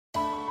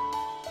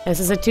This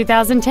is a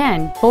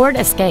 2010 Ford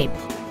Escape.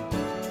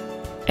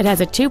 It has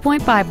a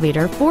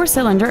 2.5-liter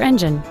four-cylinder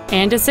engine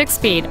and a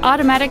 6-speed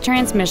automatic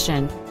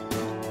transmission.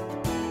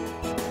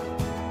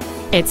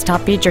 Its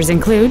top features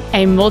include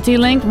a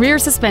multi-link rear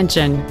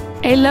suspension,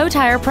 a low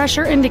tire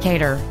pressure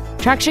indicator,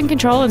 traction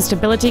control and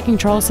stability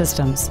control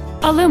systems,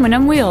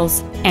 aluminum wheels,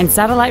 and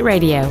satellite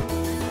radio.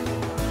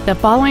 The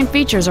following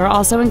features are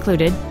also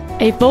included: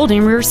 a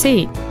folding rear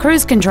seat,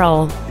 cruise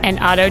control, an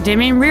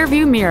auto-dimming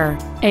rear-view mirror,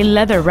 a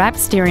leather-wrapped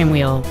steering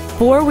wheel,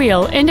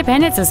 four-wheel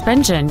independent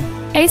suspension,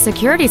 a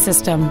security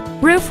system,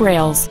 roof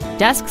rails,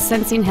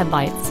 dusk-sensing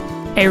headlights,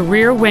 a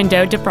rear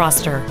window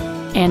defroster,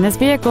 and this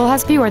vehicle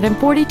has fewer than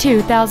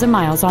 42,000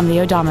 miles on the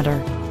odometer.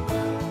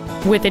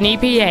 With an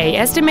EPA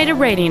estimated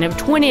rating of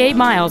 28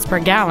 miles per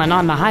gallon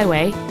on the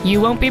highway,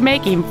 you won't be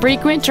making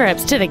frequent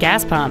trips to the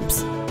gas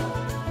pumps.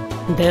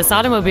 This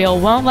automobile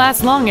won't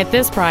last long at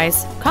this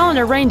price. Call and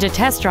arrange a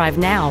test drive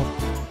now.